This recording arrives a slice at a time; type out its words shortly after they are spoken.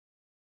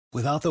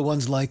Without the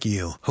ones like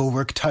you, who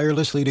work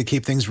tirelessly to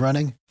keep things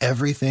running,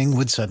 everything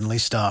would suddenly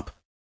stop.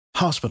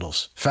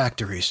 Hospitals,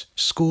 factories,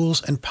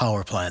 schools, and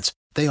power plants,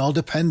 they all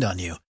depend on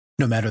you.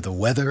 No matter the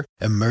weather,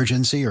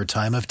 emergency, or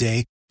time of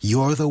day,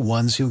 you're the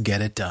ones who get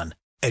it done.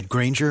 At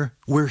Grainger,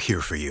 we're here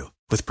for you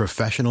with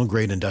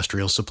professional-grade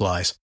industrial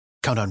supplies.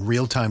 Count on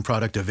real-time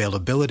product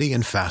availability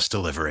and fast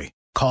delivery.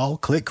 Call,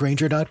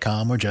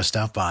 clickgrainger.com, or just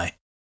stop by.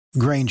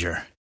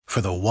 Grainger, for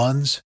the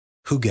ones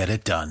who get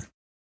it done.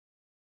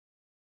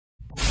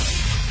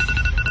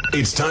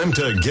 It's time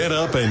to get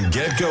up and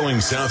get going,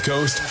 South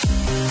Coast.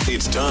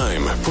 It's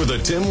time for the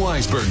Tim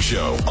Weisberg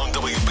Show on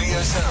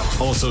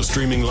WBSM. Also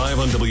streaming live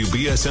on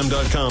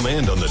WBSM.com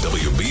and on the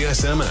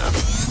WBSM app.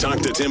 Talk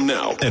to Tim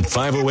now at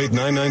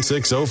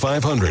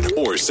 508-996-0500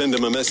 or send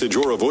him a message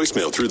or a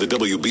voicemail through the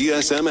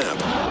WBSM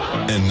app.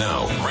 And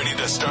now, ready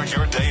to start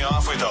your day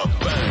off with a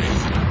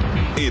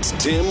bang. It's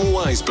Tim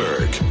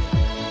Weisberg.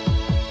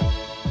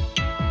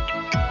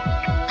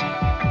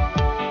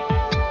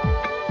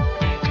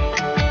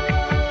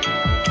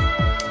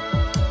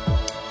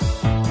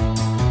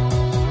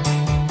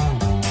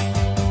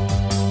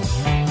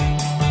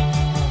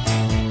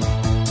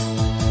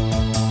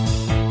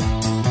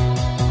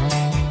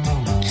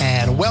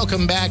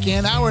 Welcome back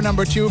in hour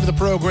number 2 of the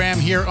program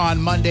here on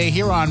Monday,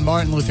 here on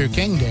Martin Luther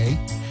King Day.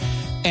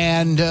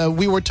 And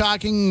we were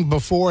talking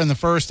before in the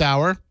first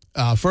hour.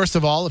 First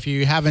of all, if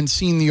you haven't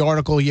seen the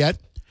article yet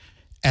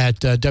at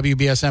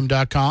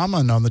WBSM.com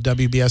and on the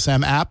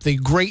WBSM app, the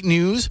great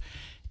news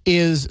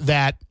is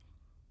that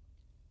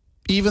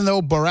even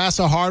though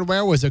Bourassa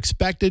Hardware was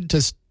expected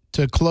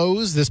to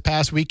close this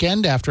past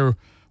weekend after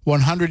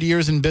 100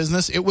 years in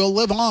business, it will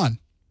live on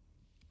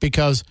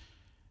because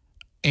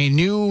a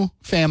new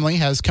family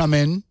has come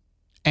in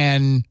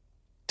and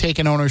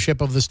taken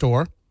ownership of the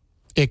store.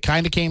 It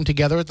kind of came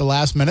together at the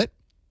last minute.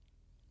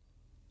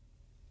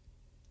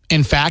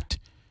 In fact,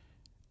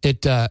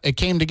 it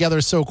came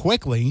together so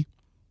quickly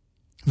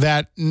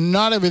that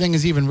not everything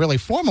is even really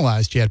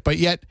formalized yet. But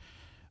yet,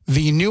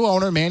 the new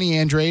owner, Manny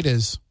Andrade,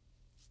 is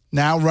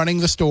now running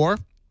the store,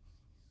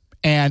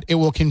 and it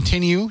will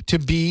continue to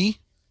be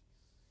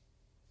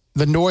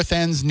the North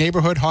End's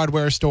neighborhood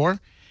hardware store.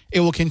 It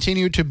will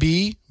continue to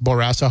be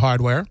Bourassa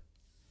Hardware.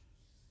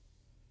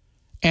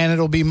 And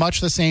it'll be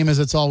much the same as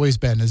it's always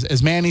been.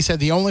 As Manny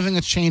said, the only thing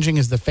that's changing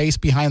is the face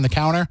behind the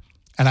counter.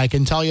 And I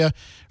can tell you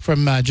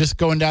from just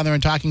going down there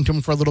and talking to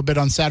him for a little bit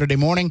on Saturday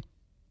morning,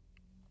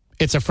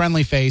 it's a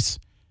friendly face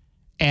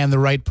and the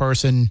right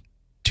person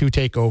to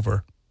take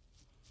over.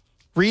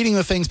 Reading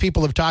the things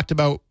people have talked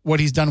about, what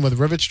he's done with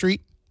Rivet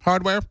Street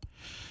Hardware,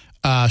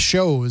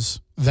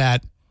 shows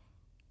that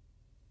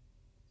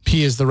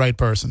he is the right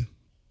person.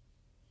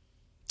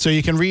 So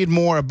you can read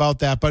more about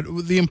that.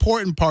 But the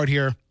important part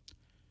here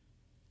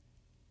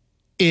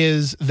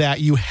is that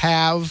you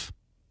have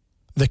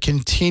the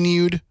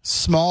continued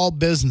small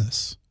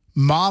business,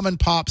 mom and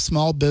pop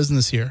small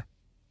business here.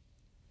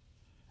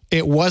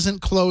 It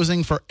wasn't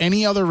closing for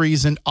any other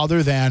reason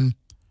other than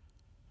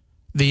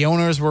the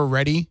owners were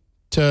ready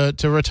to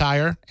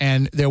retire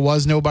and there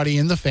was nobody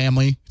in the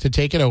family to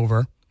take it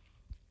over.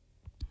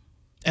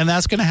 And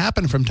that's going to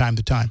happen from time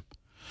to time.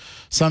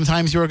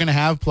 Sometimes you're going to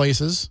have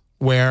places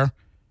where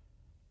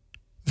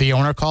the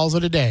owner calls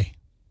it a day.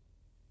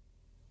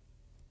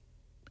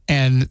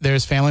 And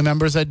there's family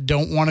members that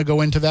don't want to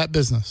go into that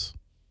business.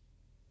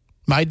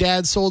 My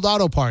dad sold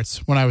auto parts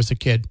when I was a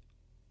kid.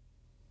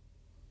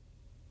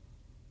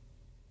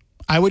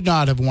 I would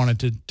not have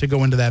wanted to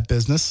go into that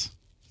business.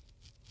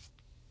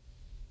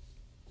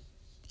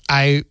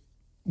 I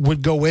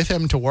would go with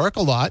him to work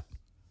a lot.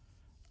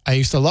 I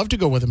used to love to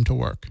go with him to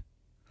work.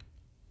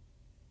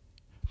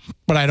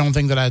 But I don't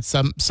think that that's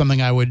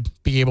something I would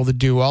be able to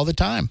do all the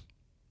time.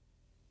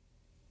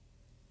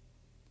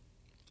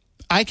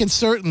 I can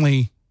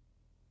certainly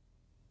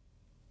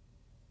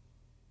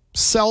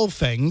sell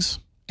things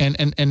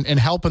and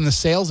help in the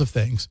sales of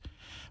things,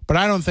 but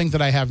I don't think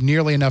that I have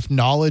nearly enough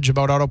knowledge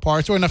about auto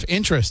parts or enough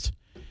interest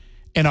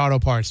in auto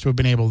parts to have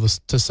been able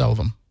to sell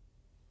them.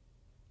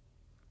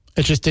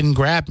 It just didn't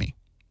grab me.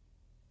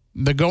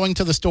 The going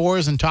to the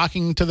stores and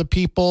talking to the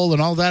people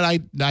and all that,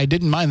 I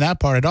didn't mind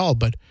that part at all,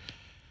 but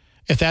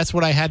if that's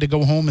what I had to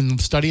go home and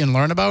study and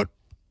learn about,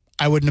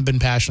 I wouldn't have been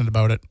passionate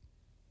about it.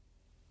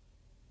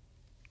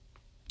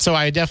 So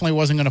I definitely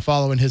wasn't going to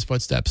follow in his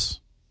footsteps.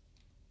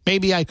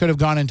 Maybe I could have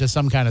gone into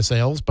some kind of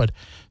sales, but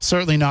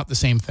certainly not the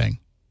same thing.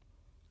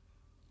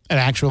 And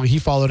actually, he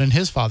followed in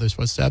his father's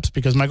footsteps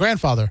because my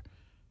grandfather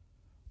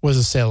was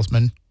a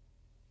salesman.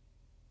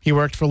 He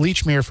worked for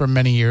Lechmere for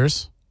many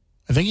years.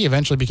 I think he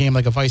eventually became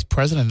like a vice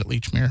president at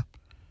Lechmere.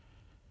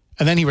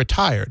 And then he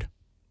retired.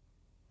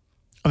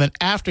 And then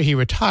after he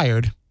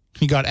retired,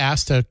 he got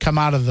asked to come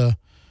out of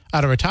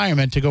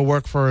retirement to go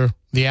work for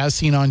the As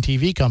Seen on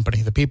TV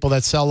company, the people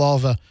that sell all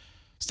the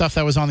stuff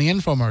that was on the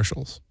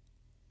infomercials.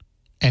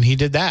 And he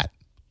did that.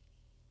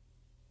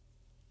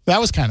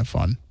 That was kind of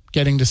fun,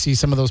 getting to see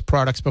some of those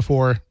products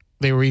before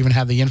they were even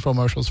had the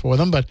infomercials for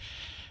them, but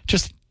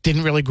just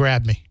didn't really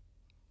grab me.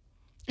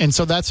 And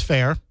so that's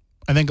fair.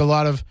 I think a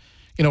lot of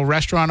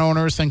restaurant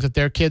owners think that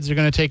their kids are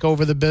going to take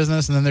over the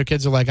business, and then their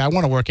kids are like, I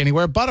want to work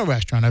anywhere but a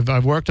restaurant.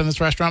 I've worked in this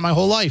restaurant my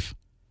whole life.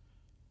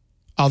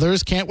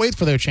 Others can't wait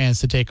for their chance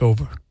to take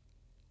over.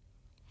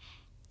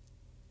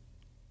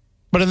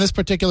 But in this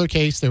particular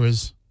case, there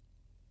was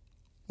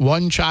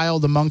one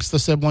child amongst the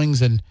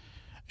siblings, and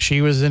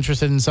she was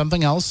interested in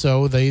something else,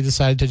 so they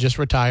decided to just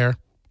retire.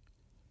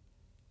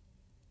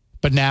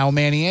 But now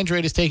Manny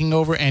Andrade is taking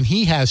over, and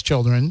he has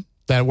children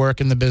that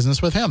work in the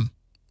business with him.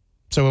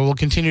 So it will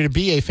continue to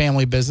be a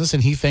family business,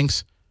 and he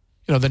thinks,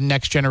 the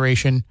next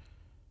generation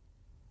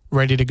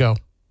ready to go.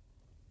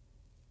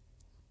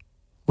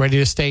 Ready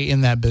to stay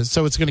in that business.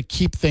 So it's going to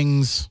keep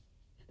things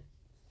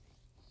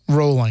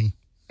rolling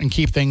and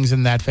keep things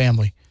in that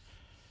family.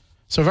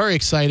 So very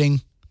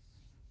exciting.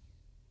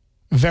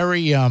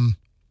 Very,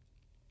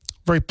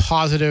 very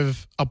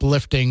positive,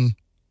 uplifting,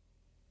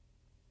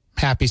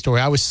 happy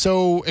story. I was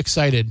so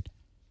excited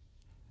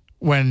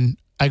when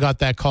I got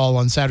that call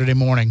on Saturday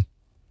morning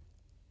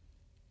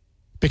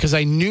because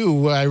I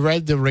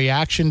read the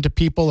reaction to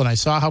people and I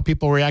saw how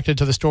people reacted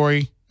to the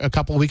story a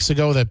couple of weeks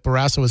ago that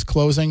Barrasso was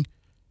closing.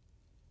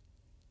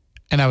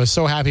 And I was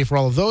so happy for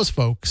all of those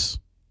folks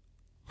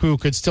who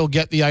could still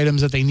get the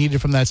items that they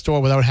needed from that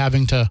store without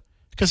having to,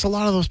 because a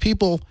lot of those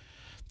people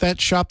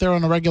that shop there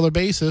on a regular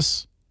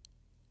basis,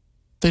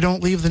 they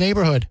don't leave the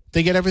neighborhood.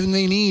 They get everything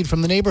they need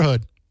from the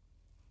neighborhood.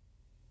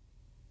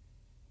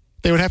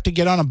 They would have to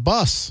get on a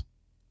bus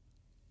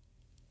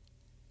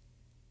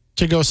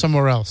to go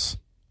somewhere else.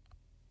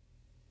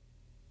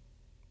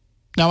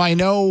 Now, I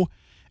know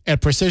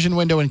at Precision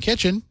Window and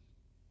Kitchen,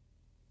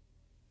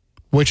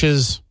 which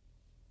is,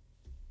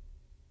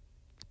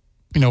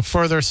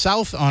 further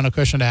south on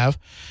Acushnet Ave,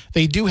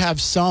 they do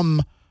have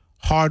some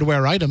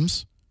hardware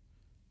items,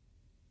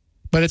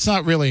 but it's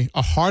not really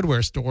a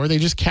hardware store. They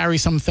just carry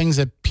some things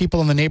that people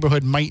in the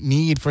neighborhood might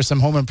need for some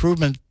home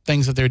improvement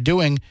things that they're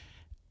doing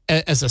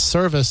as a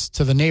service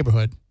to the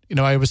neighborhood.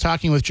 I was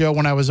talking with Joe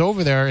when I was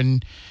over there,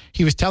 and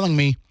he was telling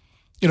me,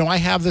 I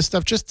have this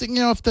stuff just,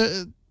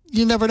 if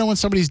you never know when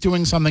somebody's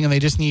doing something and they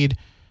just need,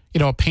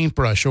 a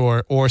paintbrush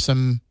or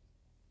some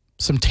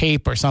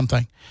tape or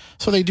something.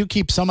 So they do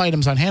keep some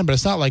items on hand, but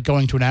it's not like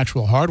going to an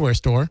actual hardware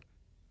store.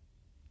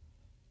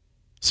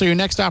 So your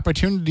next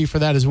opportunity for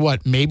that is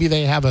what? Maybe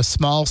they have a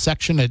small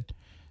section at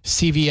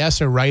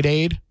CVS or Rite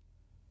Aid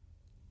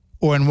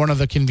or in one of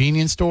the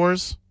convenience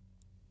stores.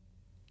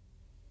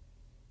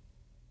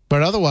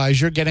 But otherwise,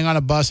 you're getting on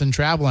a bus and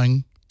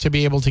traveling to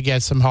be able to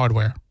get some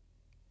hardware.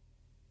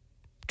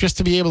 Just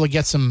to be able to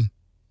get some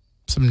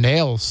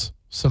nails,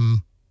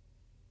 some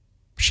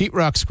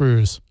sheetrock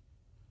screws,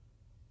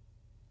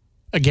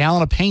 a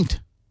gallon of paint.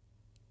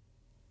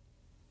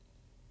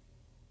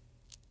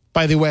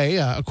 By the way,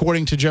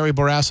 according to Jerry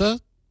Barrasso,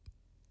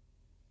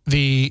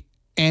 the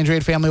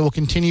Andrade family will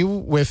continue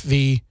with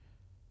the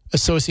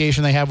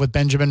association they have with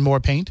Benjamin Moore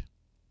Paint.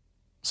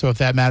 So if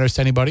that matters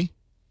to anybody.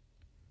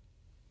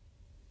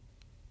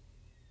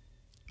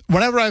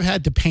 Whenever I've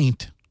had to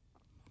paint,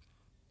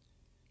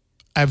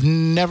 I've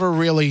never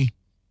really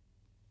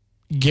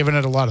given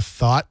it a lot of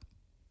thought.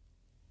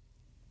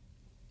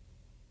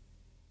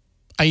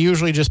 I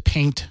usually just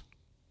paint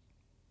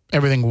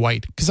everything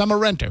white because I'm a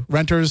renter.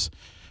 Renters,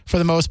 for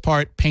the most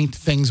part, paint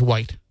things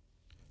white.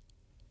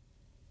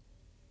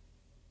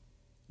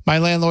 My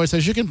landlord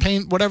says, you can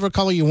paint whatever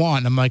color you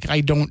want. I'm like,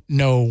 I don't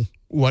know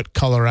what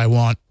color I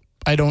want.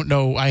 I don't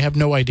know. I have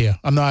no idea.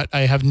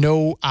 I have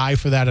no eye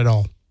for that at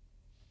all.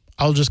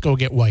 I'll just go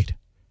get white.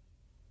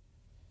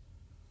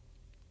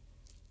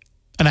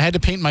 And I had to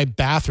paint my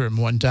bathroom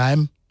one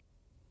time.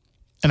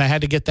 And I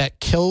had to get that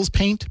Kills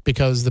paint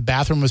because the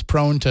bathroom was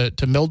prone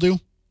to mildew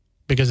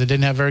because it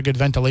didn't have very good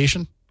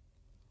ventilation.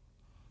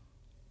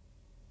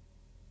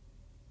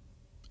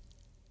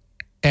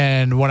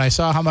 And when I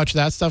saw how much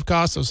that stuff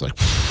cost, I was like,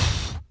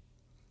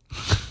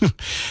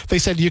 they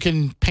said you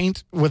can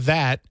paint with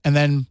that and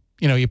then,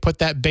 you put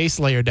that base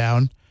layer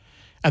down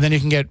and then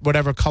you can get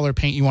whatever color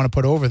paint you want to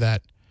put over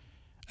that.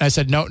 And I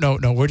said, no,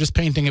 we're just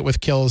painting it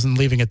with Kills and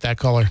leaving it that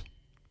color.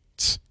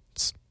 It's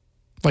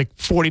like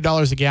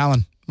 $40 a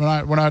gallon.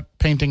 We're not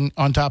painting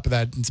on top of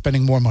that and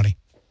spending more money.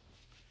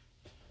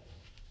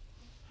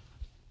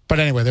 But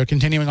anyway, they're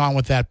continuing on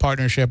with that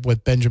partnership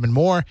with Benjamin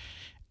Moore,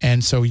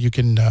 and so you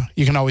can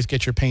always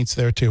get your paints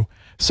there too.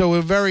 So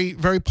a very,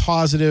 very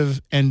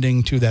positive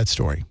ending to that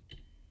story.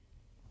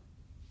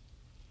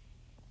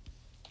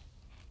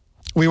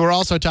 We were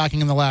also talking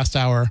in the last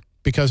hour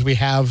because we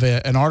have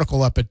an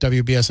article up at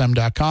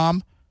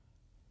WBSM.com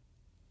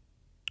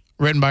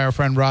written by our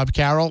friend Rob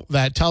Carroll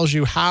that tells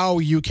you how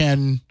you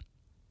can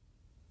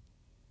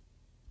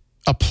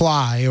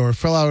apply or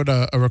fill out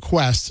a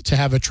request to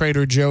have a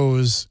Trader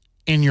Joe's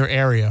in your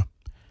area.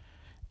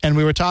 And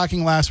we were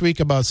talking last week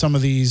about some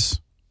of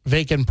these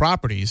vacant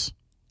properties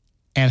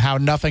and how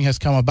nothing has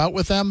come about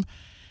with them.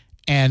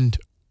 And,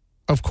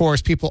 of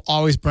course, people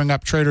always bring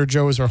up Trader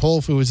Joe's or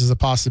Whole Foods as a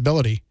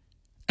possibility.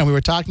 And we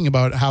were talking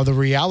about how the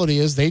reality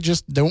is they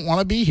just don't want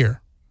to be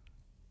here.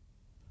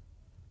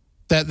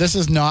 That this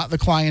is not the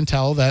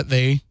clientele that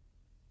they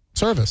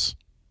service.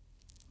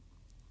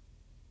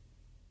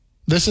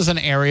 this is an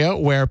area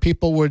where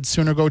people would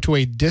sooner go to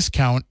a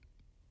discount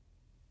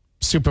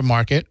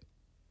supermarket,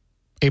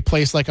 a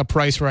place like a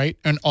Price Right,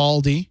 an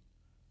Aldi,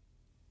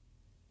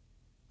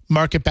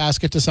 Market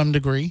Basket to some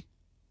degree.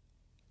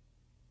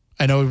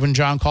 I know when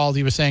John called,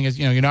 he was saying,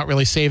 you're not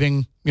really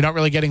saving, you're not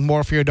really getting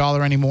more for your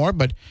dollar anymore,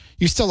 but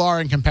you still are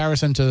in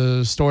comparison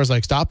to stores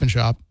like Stop and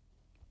Shop.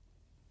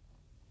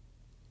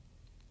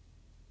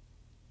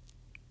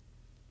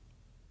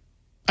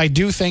 I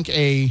do think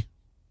a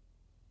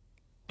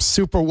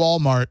super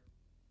Walmart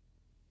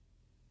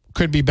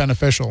could be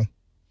beneficial.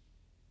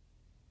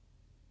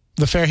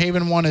 The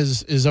Fairhaven one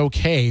is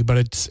okay, but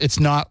it's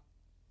not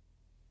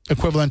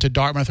equivalent to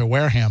Dartmouth or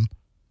Wareham.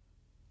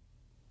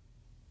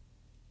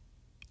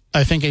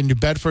 I think a New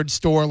Bedford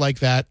store like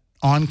that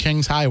on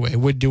Kings Highway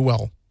would do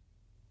well.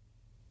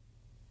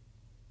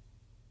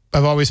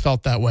 I've always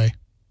felt that way.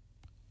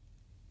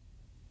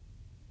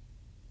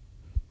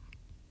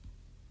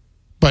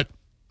 But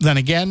then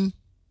again,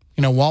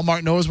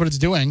 Walmart knows what it's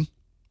doing.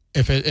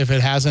 If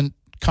it hasn't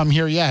come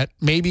here yet,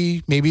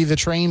 maybe the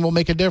train will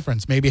make a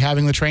difference. Maybe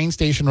having the train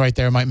station right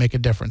there might make a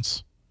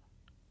difference.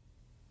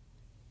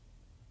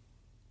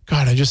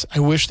 God, I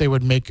wish they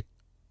would make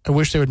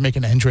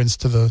an entrance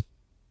to those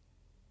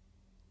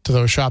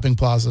shopping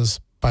plazas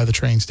by the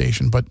train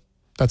station, but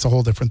that's a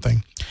whole different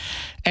thing.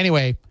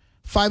 Anyway,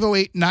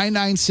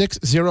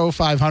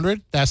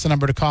 508-996-0500. That's the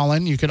number to call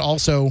in. You can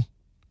also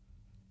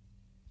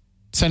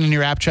send in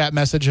your app chat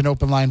message and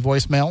open line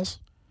voicemails.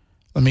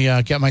 Let me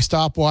get my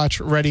stopwatch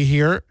ready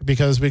here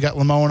because we got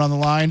Lamone on the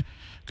line.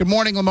 Good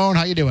morning, Lamone.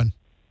 How you doing?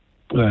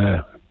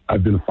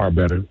 I've been far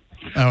better.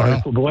 Oh, All no.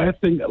 right, so the last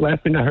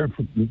thing I heard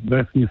from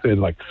you said,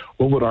 like,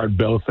 what would Art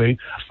Bell say?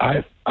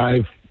 I've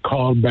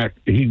called back.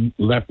 He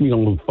left me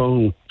on the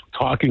phone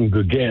talking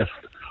to guests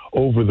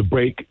over the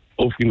break,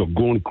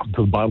 going to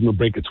the bottom of the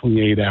break at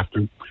 28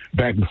 after,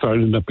 back and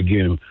starting up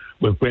again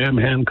with Graham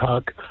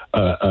Hancock,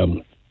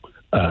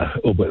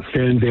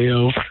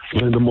 Sandale,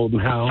 Linda Moulton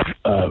Howe,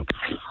 of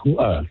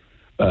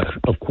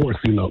course,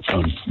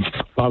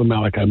 Father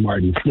Malachi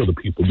Martin, some other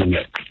people doing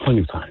that plenty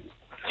of times.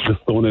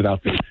 Just throwing it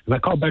out there. And I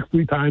called back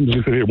 3 times and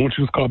he said, here, why don't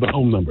you just call the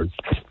home numbers?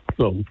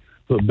 So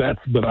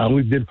but I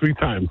only did 3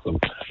 times. So,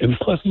 and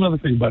plus another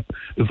thing, but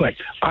it's like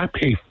I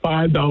pay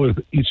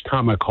 $5 each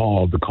time I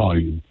call to call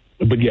you.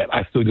 But yet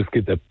I still just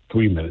get that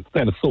 3 minutes.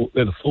 That is so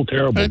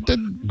terrible. We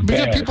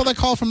got people that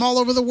call from all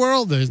over the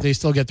world. They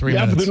still get 3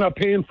 minutes. Yeah, but they're not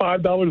paying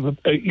 $5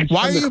 each.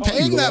 Why are time you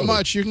paying that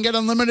much? You can get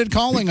unlimited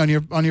calling on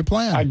your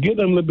plan. I get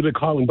unlimited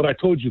calling, but I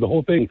told you the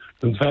whole thing.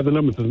 Since I had the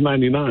number since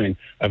 '99,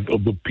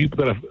 the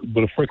people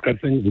the first guy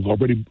thing was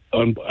already.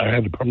 I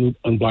had to permanently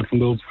unblock from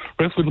those.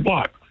 Rest of the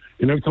block,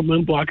 and every time I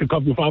unblock, it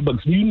costs me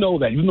 $5. You know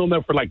that. You've known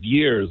that for like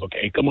years.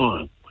 Okay, come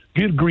on,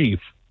 get grief.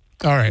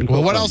 All right.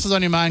 Well, what else is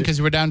on your mind?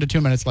 Because we're down to 2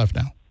 minutes left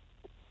now.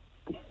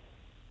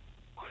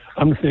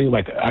 I'm saying,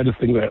 I just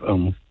think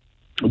that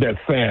that's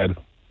sad,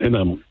 and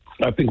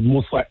I think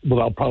most what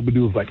I'll probably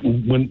do is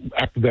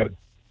after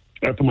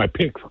my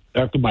picks,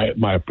 after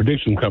my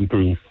predictions come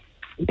through,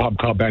 I'll probably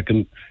call back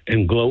and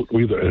gloat,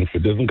 or either, and if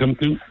it doesn't come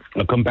through,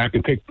 I'll come back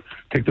and take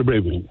the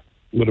Ravens,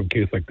 whatever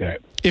case like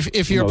that.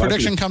 If your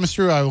prediction comes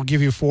through, I will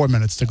give you 4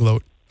 minutes to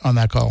gloat on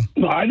that call.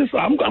 No,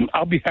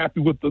 I'll be happy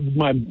with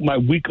my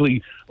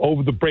weekly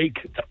over the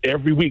break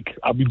every week.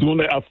 I'll be doing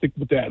that. I'll stick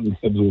with that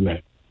instead of doing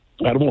that.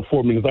 I don't want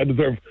 4 minutes. I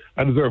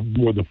deserve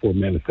more than 4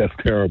 minutes. That's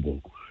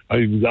terrible.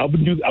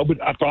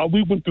 After all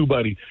we went through,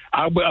 buddy,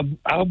 I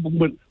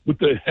went with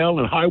the hell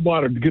and high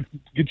water to get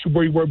you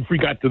where you were before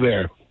you got to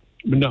there.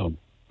 But no,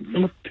 I'm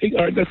gonna take.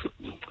 All right,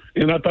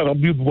 and I thought I'll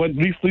be one. At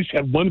least you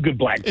had one good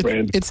black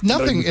friend. It's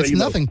nothing. It's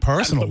nothing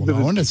personal,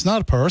 Lamone. It's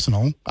not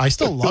personal. I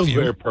still love you.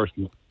 Very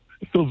personal.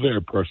 It feels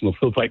very personal. It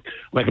feels like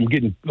I'm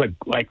getting like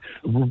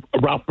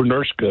Ralph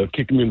Bernurska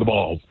kicking me in the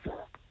balls.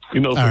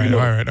 All right.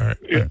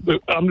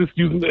 I'm just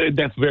using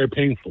that's very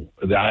painful.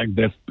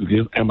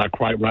 Am I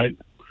quite right?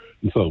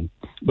 And so,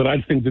 but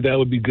I think that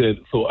would be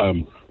good. So,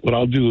 what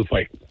I'll do is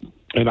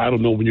and I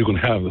don't know when you're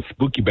going to have the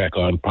Spooky back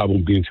on.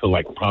 Probably until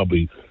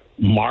probably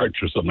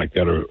March or something like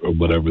that, or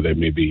whatever that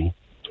may be.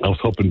 I was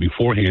hoping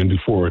beforehand,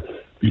 before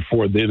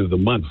the end of the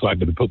month, so I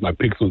could put my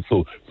picks on.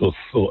 So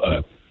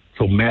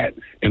Matt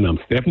and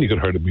Stephanie could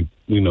hear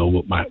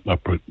what my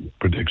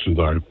predictions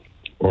are.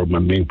 Or my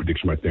main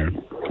prediction right there.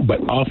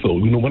 But also,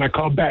 when I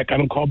call back, I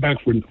don't call back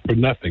for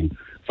nothing.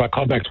 If I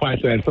call back twice,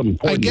 I had something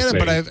important I get to it,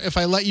 say. but if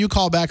I let you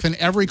call back, then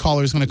every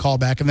caller is going to call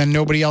back, and then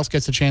nobody else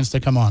gets a chance to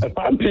come on. If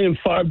I'm paying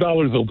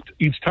 $5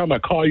 each time I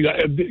call you,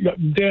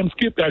 damn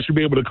Skip, I should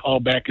be able to call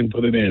back and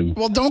put it in.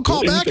 Well, don't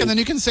call back, and then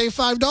you can save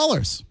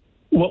 $5.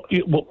 Well,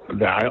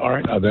 all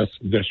right. That's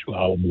true.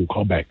 I will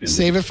call back then.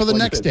 Save it for the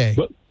next day.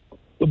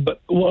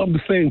 But I'm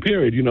the same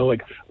period, but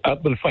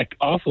it's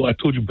also I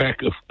told you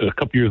back a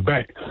couple years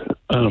back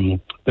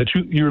that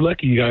you're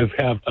lucky you guys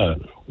have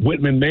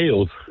Whitman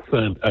Mayo's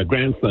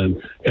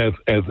grandson as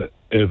a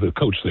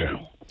coach there.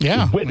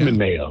 Yeah, Whitman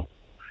Mayo,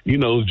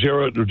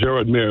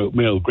 Gerard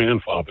Mayo's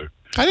grandfather.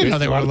 I didn't know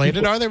they were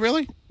related. Are they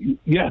really?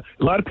 Yeah,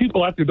 a lot of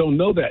people out there don't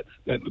know that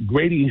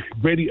Grady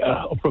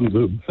from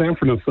the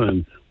Sanford and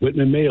Son,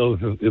 Whitney Mayo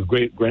is his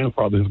great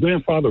grandfather. His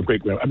grandfather or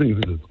great grandfather, I think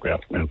it's his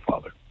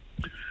grandfather.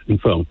 And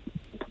so,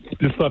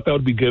 just thought that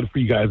would be good for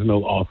you guys to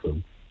know also.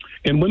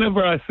 And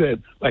whenever I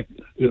said, like,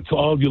 to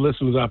all of you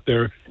listeners out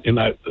there, and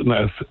I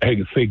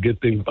say good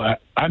things, I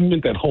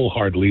meant that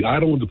wholeheartedly. I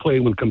don't want to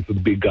play when it comes to the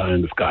big guy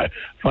in the sky.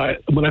 So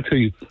when I tell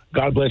you,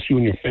 God bless you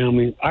and your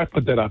family, I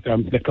put that out there.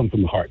 That comes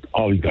from the heart,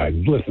 all you guys.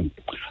 Listen,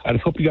 I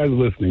just hope you guys are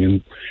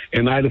listening.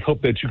 And I just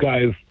hope that you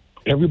guys,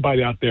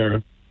 everybody out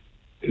there,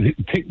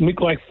 make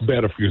life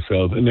better for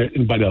yourselves and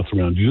anybody else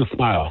around you. Just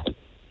smile.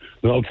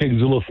 All it takes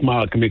is a little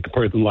smile can make the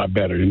person a lot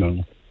better,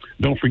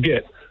 Don't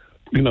forget,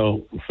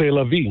 say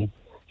la vie.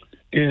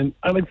 And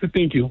I'd like to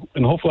thank you,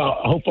 and hopefully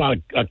I'll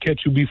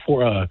catch you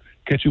before when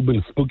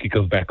Spooky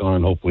comes back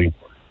on. Hopefully,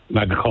 and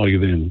I can call you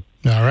then.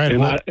 All right.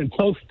 And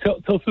tell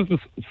sister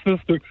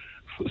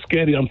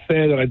Scatty, I'm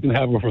sad that I didn't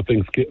have her for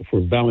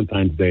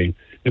Valentine's Day.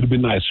 It'd be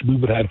nice. We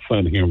would have had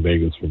fun here in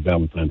Vegas for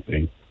Valentine's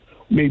Day.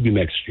 Maybe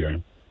next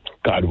year,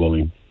 God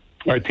willing.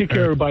 All right, take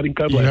care, everybody.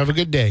 God bless. You have a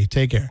good day.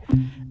 Take care.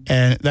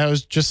 And that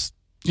was just.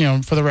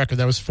 For the record,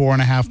 that was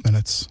 4.5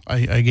 minutes.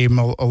 I gave him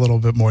a little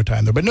bit more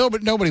time there. But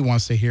nobody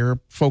wants to hear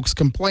folks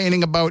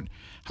complaining about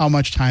how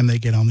much time they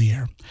get on the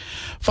air.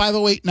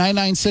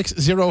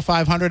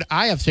 508-996-0500.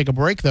 I have to take a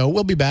break, though.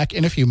 We'll be back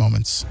in a few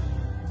moments.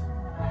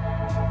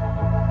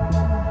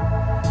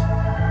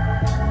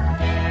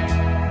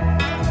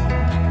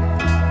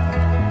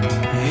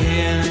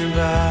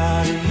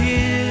 Anybody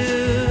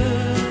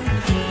here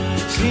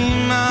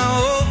seen my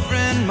old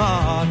friend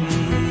Martin?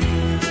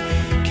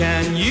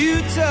 Can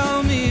you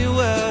tell me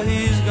where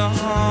he's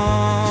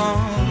gone?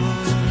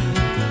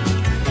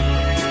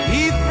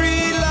 He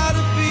freed a lot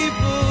of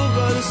people,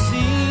 but it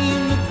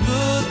seemed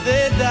good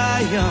they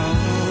die young.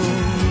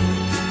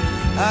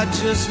 I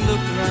just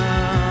looked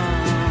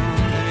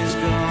around and he's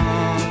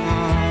gone.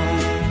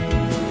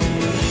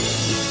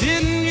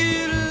 Didn't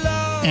you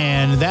love?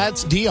 And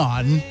that's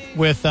Dion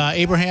with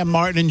Abraham,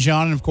 Martin, and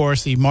John, and of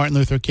course the Martin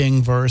Luther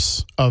King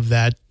verse of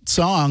that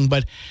song.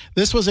 But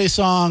this was a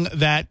song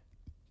that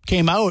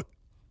came out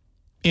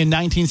in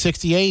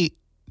 1968,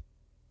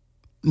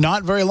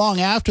 not very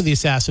long after the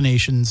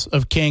assassinations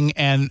of King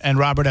and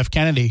Robert F.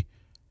 Kennedy.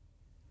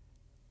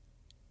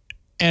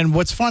 And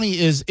what's funny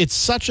is it's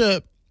such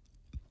an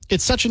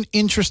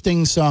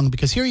interesting song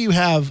because here you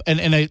have, and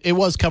it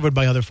was covered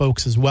by other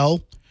folks as well,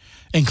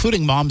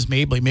 including Moms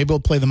Mabley. Maybe we'll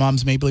play the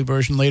Moms Mabley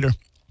version later.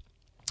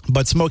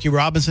 But Smokey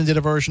Robinson did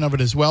a version of it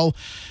as well.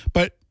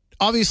 But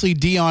obviously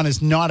Dion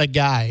is not a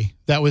guy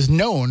that was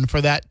known for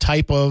that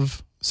type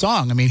of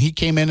song. I mean, he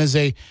came in as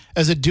a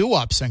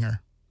doo-wop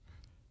singer.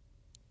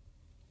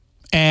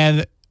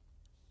 And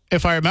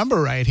if I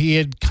remember right, he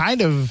had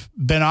kind of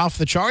been off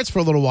the charts for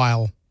a little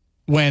while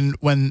when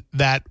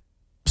that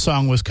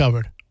song was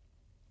covered.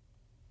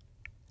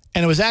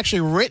 And it was actually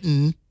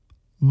written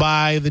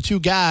by the two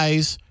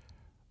guys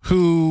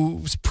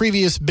whose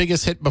previous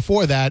biggest hit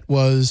before that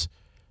was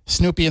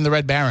Snoopy and the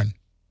Red Baron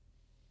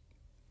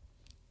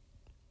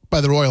by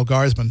the Royal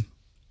Guardsmen,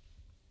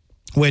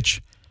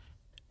 which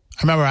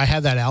I remember I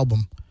had that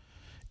album.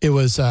 It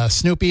was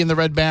Snoopy and the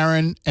Red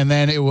Baron, and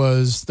then it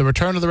was The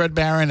Return of the Red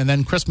Baron, and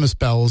then Christmas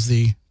Bells,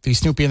 the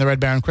Snoopy and the Red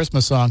Baron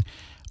Christmas song,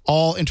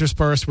 all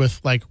interspersed with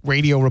like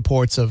radio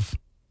reports of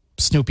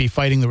Snoopy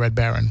fighting the Red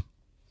Baron.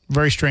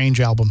 Very strange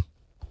album.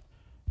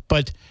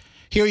 But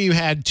here you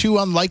had two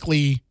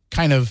unlikely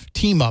kind of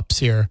team-ups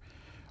here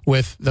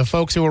with the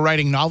folks who were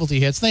writing novelty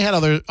hits. They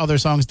had other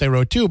songs they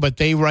wrote too, but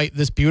they write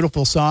this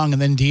beautiful song,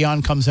 and then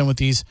Dion comes in with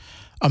these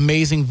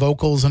amazing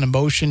vocals and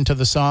emotion to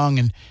the song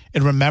and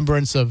in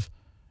remembrance of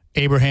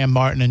Abraham,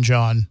 Martin, and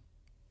John,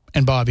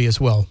 and Bobby as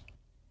well.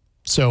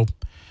 So,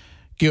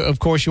 of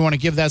course, you want to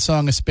give that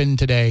song a spin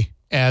today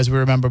as we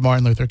remember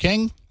Martin Luther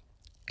King.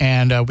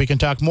 And we can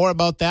talk more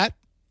about that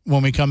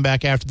when we come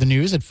back after the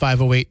news at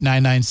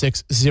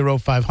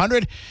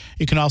 508-996-0500.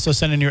 You can also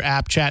send in your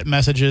app chat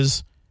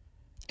messages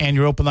and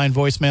your open line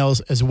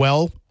voicemails as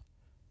well.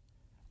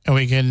 And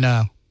we can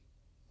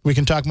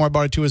talk more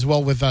about it too as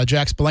well with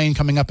Jack Spillane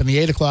coming up in the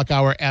 8 o'clock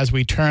hour as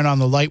we turn on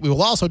the light. We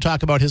will also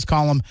talk about his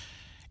column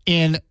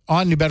on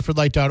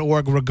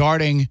NewBedfordLight.org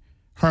regarding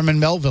Herman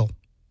Melville,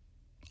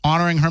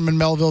 honoring Herman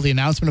Melville, the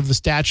announcement of the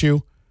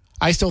statue.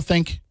 I still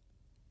think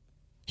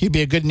he'd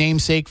be a good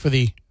namesake for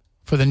the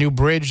new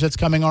bridge that's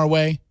coming our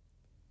way,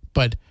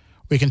 but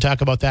we can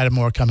talk about that and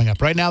more coming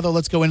up. Right now, though,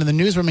 let's go into the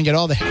newsroom and get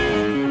all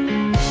the...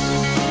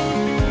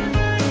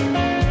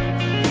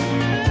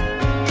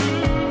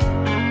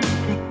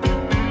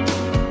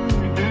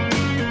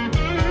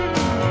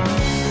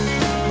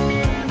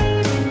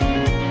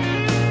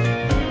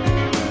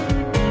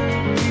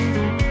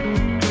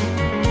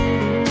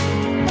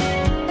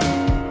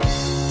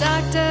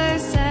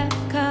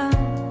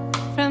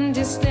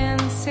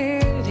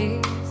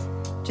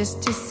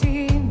 just to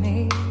see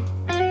me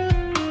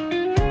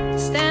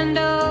stand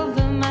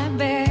over my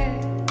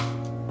bed,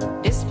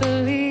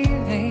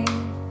 disbelieving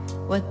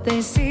what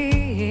they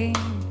see.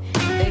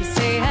 They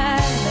say I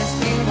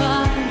must be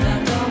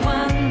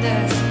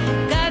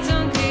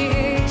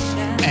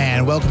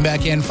welcome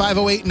back in.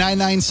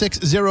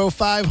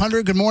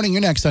 508-996-0500. Good morning.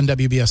 You're next on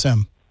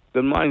WBSM.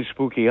 Good morning,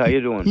 Spooky. How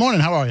you doing?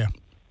 Morning. How are you?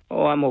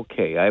 Oh, I'm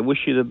okay. I wish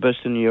you the best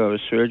in your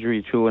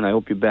surgery, too, and I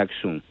hope you're back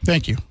soon.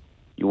 Thank you.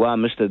 You are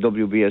Mr.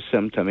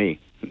 WBSM to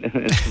me.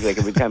 It's like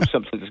every time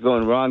something's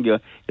going wrong, you're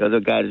the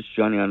guy that's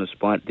Johnny on the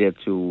spot there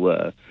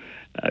to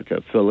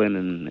fill in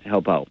and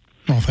help out.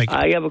 Oh, thank you.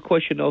 I have a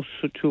question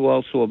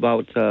also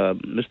about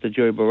Mr.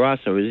 Jerry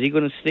Barrasso. Is he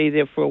going to stay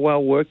there for a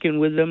while working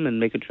with them and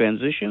make a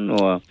transition?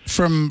 Or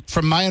From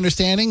my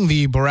understanding,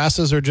 the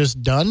Barrassas are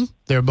just done.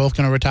 They're both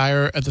going to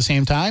retire at the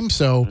same time,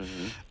 so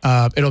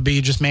it'll be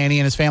just Manny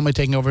and his family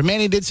taking over.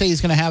 Manny did say he's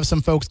going to have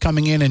some folks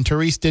coming in, and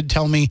Therese did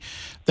tell me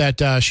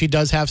that she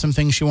does have some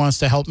things she wants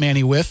to help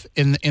Manny with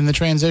in the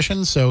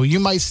transition, so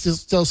you might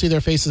still see their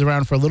faces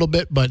around for a little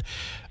bit, but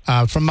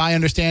from my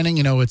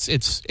understanding,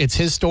 it's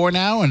his store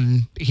now,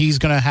 and he's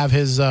going to have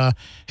his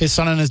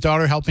son and his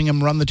daughter helping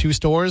him run the two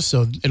stores.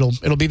 So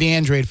it'll be the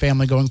Andrade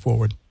family going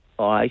forward.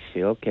 Oh, I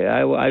see. Okay,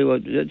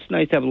 it's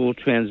nice to have a little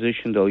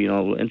transition, though.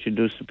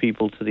 Introduce the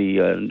people to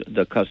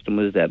the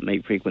customers that may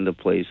frequent the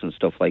place and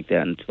stuff like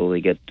that until they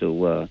get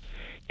to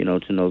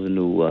to know the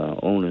new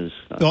owners.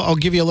 I'll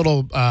give you a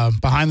little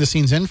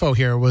behind-the-scenes info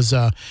here.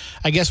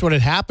 I guess what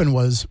had happened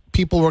was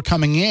people were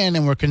coming in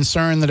and were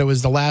concerned that it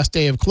was the last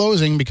day of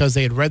closing because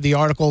they had read the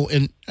article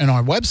in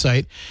our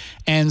website.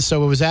 And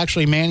so it was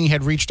actually Manny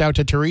had reached out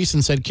to Therese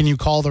and said, can you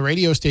call the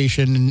radio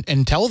station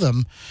and tell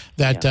them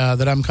that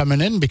that I'm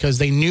coming in, because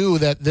they knew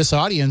that this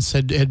audience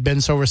had been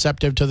so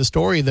receptive to the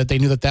story that they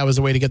knew that was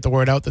the way to get the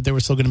word out that they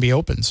were still going to be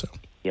open. So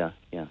Yeah.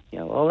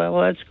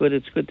 Well, that's good.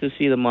 It's good to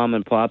see the mom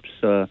and pops.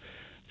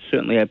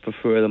 Certainly, I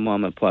prefer the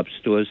mom and pop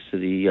stores to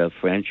the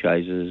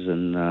franchises,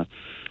 and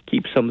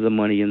keep some of the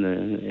money in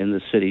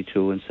the city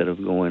too, instead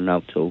of going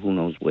out to who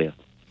knows where.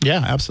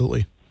 Yeah,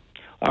 absolutely.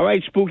 All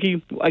right,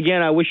 Spooky.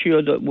 Again, I wish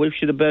you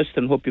the best,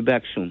 and hope you're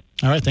back soon.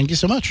 All right, thank you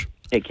so much.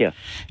 Take care.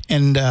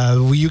 And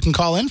you can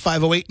call in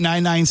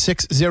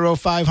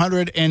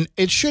 508-996-0500, and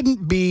it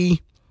shouldn't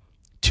be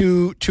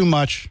too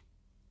much.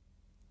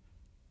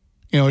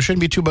 It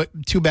shouldn't be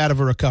too bad of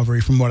a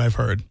recovery from what I've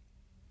heard.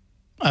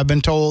 I've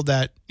been told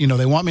that,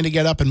 they want me to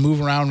get up and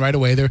move around right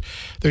away. They're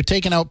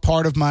taking out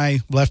part of my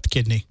left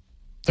kidney.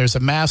 There's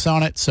a mass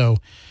on it, so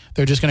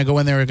they're just going to go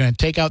in there. They're going to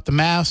take out the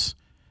mass,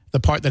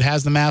 the part that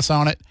has the mass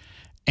on it,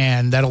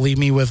 and that'll leave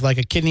me with like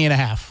a kidney and a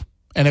half.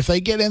 And if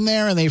they get in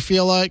there and they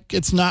feel like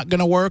it's not going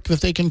to work, that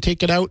they can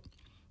take it out,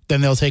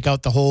 then they'll take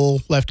out the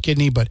whole left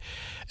kidney. But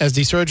as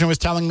the surgeon was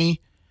telling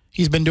me,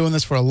 he's been doing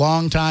this for a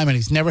long time, and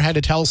he's never had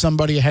to tell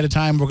somebody ahead of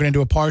time we're going to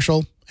do a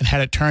partial and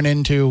had it turn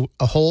into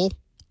a whole.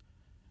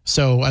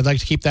 So I'd like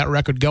to keep that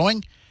record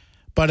going.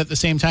 But at the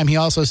same time, he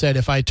also said,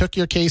 if I took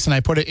your case and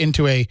I put it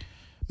into a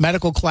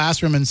medical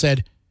classroom and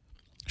said,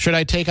 should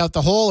I take out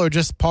the whole or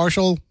just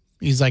partial?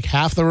 He's like,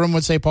 half the room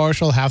would say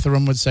partial, half the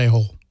room would say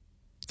whole.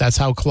 That's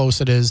how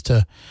close it is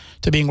to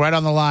being right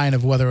on the line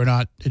of whether or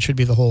not it should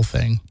be the whole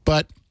thing.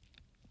 But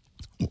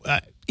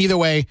either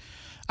way,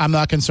 I'm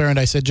not concerned.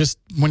 I said, just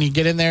when you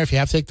get in there, if you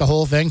have to take the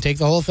whole thing, take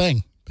the whole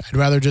thing. I'd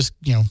rather just,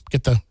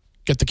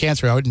 get the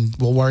cancer out, and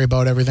we'll worry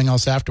about everything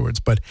else afterwards.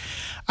 But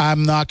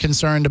I'm not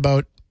concerned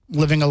about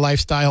living a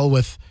lifestyle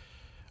with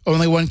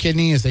only one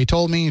kidney. As they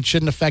told me, it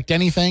shouldn't affect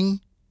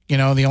anything.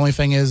 The only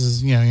thing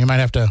is you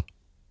might have to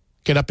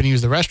get up and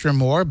use the restroom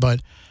more,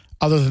 but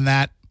other than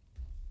that,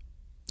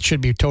 it should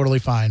be totally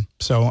fine.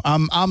 So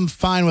I'm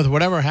fine with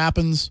whatever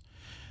happens.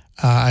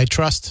 I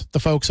trust the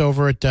folks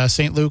over at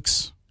St.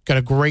 Luke's. Got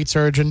a great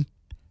surgeon.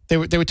 They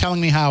were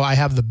telling me how I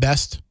have the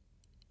best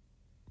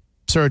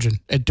surgeon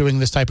at doing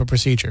this type of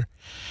procedure.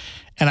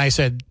 And I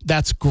said,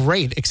 that's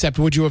great, except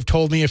would you have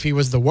told me if he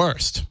was the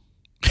worst?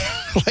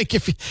 Like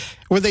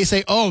would they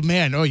say, oh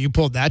man, you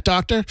pulled that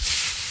doctor?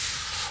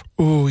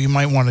 Ooh, you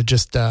might want to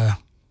just ask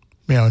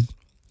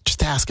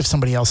if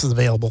somebody else is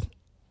available.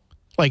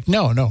 Like,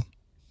 no.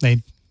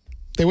 They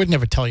would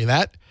never tell you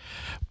that.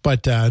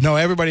 But no,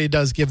 everybody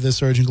does give this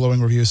surgeon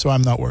glowing reviews, so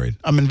I'm not worried.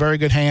 I'm in very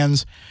good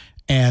hands,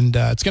 and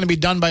it's going to be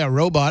done by a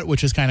robot,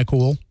 which is kind of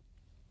cool.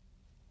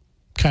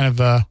 Kind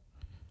of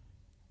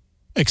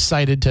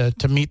excited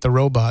to meet the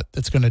robot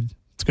that's going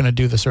to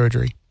do the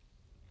surgery.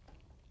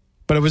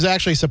 But it was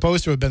actually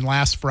supposed to have been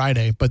last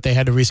Friday, but they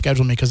had to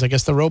reschedule me because I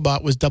guess the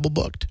robot was double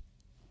booked.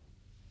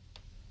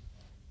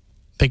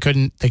 They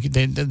couldn't.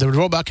 The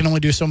robot can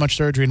only do so much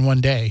surgery in one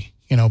day,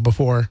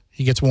 before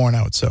he gets worn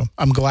out. So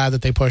I'm glad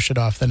that they pushed it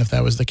off then if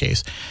that was the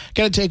case.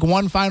 Got to take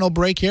one final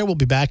break here. We'll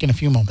be back in a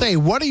few moments. Hey,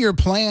 what are your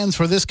plans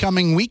for this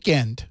coming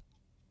weekend?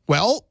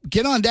 Well,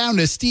 get on down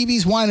to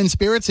Stevie's Wine and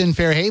Spirits in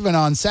Fairhaven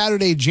on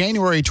Saturday,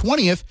 January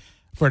 20th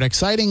for an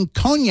exciting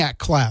cognac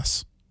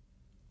class.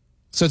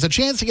 So it's a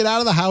chance to get out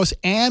of the house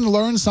and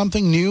learn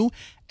something new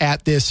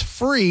at this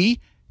free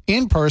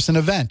in-person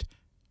event.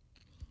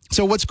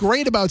 So what's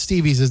great about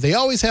Stevie's is they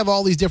always have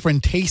all these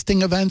different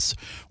tasting events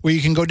where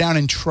you can go down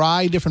and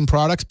try different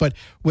products. But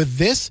with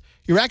this,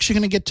 you're actually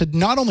going to get to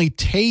not only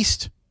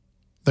taste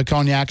the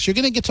cognacs, you're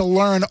going to get to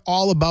learn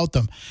all about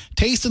them.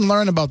 Taste and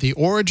learn about the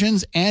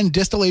origins and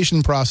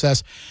distillation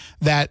process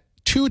that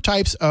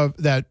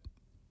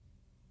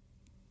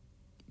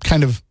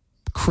kind of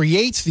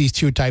creates these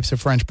two types of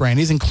French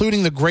brandies,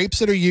 including the grapes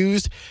that are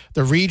used,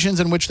 the regions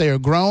in which they are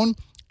grown,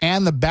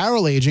 and the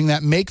barrel aging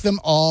that make them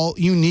all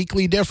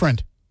uniquely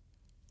different.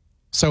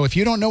 So if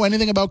you don't know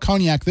anything about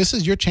cognac, this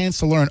is your chance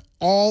to learn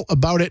all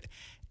about it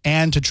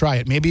and to try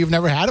it. Maybe you've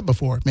never had it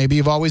before. Maybe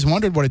you've always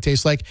wondered what it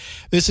tastes like.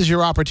 This is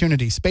your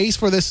opportunity. Space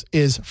for this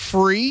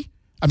free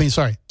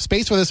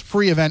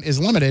event is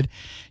limited.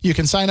 You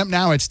can sign up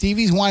now at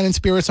Stevie's Wine and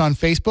Spirits on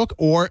Facebook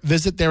or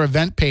visit their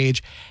event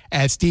page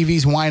at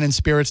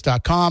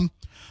stevieswineandspirits.com.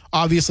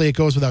 Obviously, it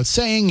goes without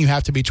saying you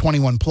have to be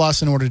 21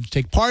 plus in order to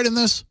take part in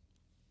this.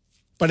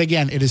 But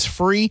again, it is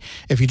free.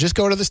 If you just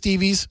go to the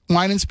Stevie's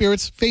Wine and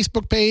Spirits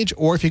Facebook page,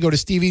 or if you go to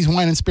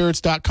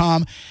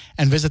stevieswineandspirits.com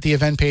and visit the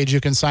event page, you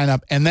can sign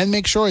up. And then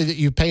make sure that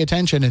you pay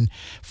attention and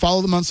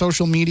follow them on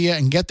social media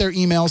and get their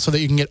emails so that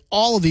you can get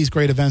all of these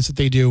great events that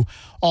they do,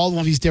 all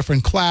of these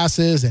different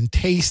classes and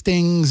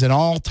tastings and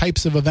all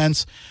types of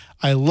events.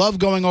 I love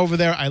going over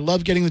there. I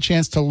love getting the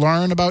chance to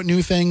learn about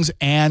new things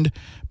and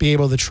be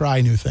able to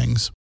try new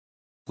things.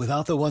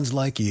 Without the ones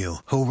like you,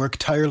 who work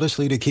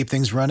tirelessly to keep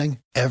things running,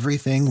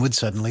 everything would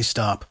suddenly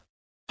stop.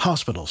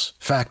 Hospitals,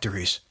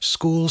 factories,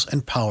 schools,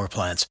 and power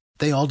plants,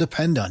 they all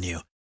depend on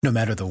you. No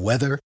matter the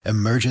weather,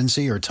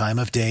 emergency, or time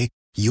of day,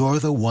 you're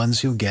the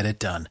ones who get it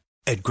done.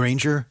 At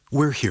Grainger,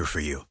 we're here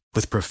for you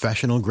with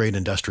professional-grade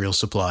industrial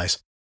supplies.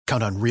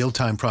 Count on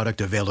real-time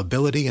product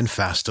availability and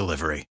fast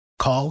delivery.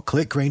 Call,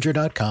 click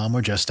Grainger.com,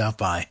 or just stop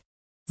by.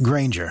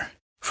 Grainger,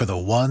 for the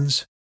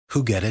ones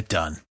who get it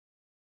done.